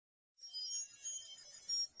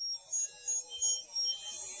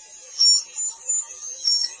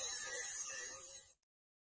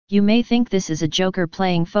You may think this is a joker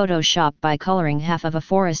playing Photoshop by coloring half of a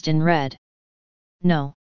forest in red.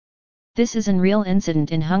 No. This is a real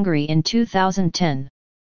incident in Hungary in 2010.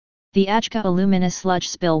 The Ajka alumina sludge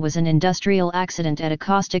spill was an industrial accident at a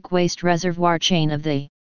caustic waste reservoir chain of the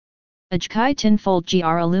Ajkai Tinfold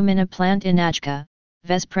GR alumina plant in Ajka,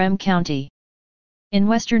 Veszprém County, in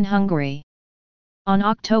western Hungary. On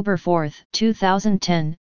October 4,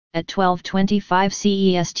 2010, at 12:25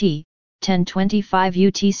 CEST, 10:25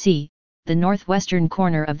 UTC, the northwestern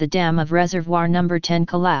corner of the dam of Reservoir Number 10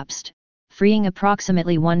 collapsed, freeing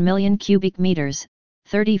approximately 1 million cubic meters,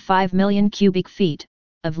 35 million cubic feet,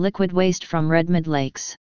 of liquid waste from Redmond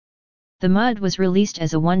Lakes. The mud was released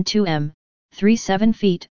as a 12 m, 37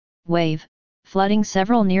 feet, wave, flooding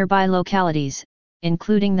several nearby localities,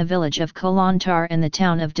 including the village of Kolontar and the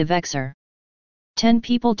town of Devexer. 10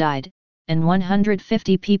 people died, and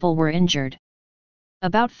 150 people were injured.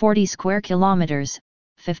 About 40 square kilometers,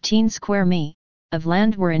 15 square mi, of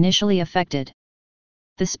land were initially affected.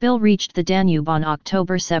 The spill reached the Danube on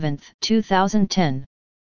October 7, 2010.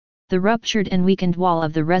 The ruptured and weakened wall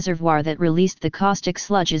of the reservoir that released the caustic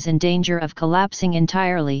sludge is in danger of collapsing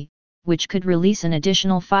entirely, which could release an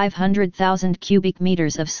additional 500,000 cubic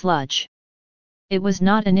meters of sludge. It was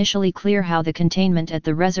not initially clear how the containment at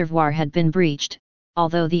the reservoir had been breached,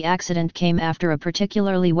 although the accident came after a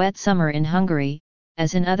particularly wet summer in Hungary,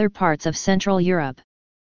 as in other parts of Central Europe.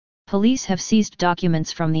 Police have seized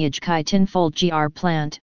documents from the Ajkai Tinfold GR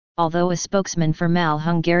plant, although a spokesman for MAL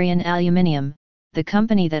Hungarian Aluminium, the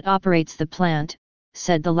company that operates the plant,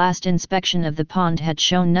 said the last inspection of the pond had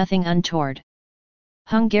shown nothing untoward.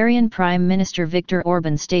 Hungarian Prime Minister Viktor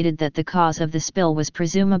Orbán stated that the cause of the spill was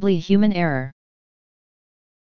presumably human error.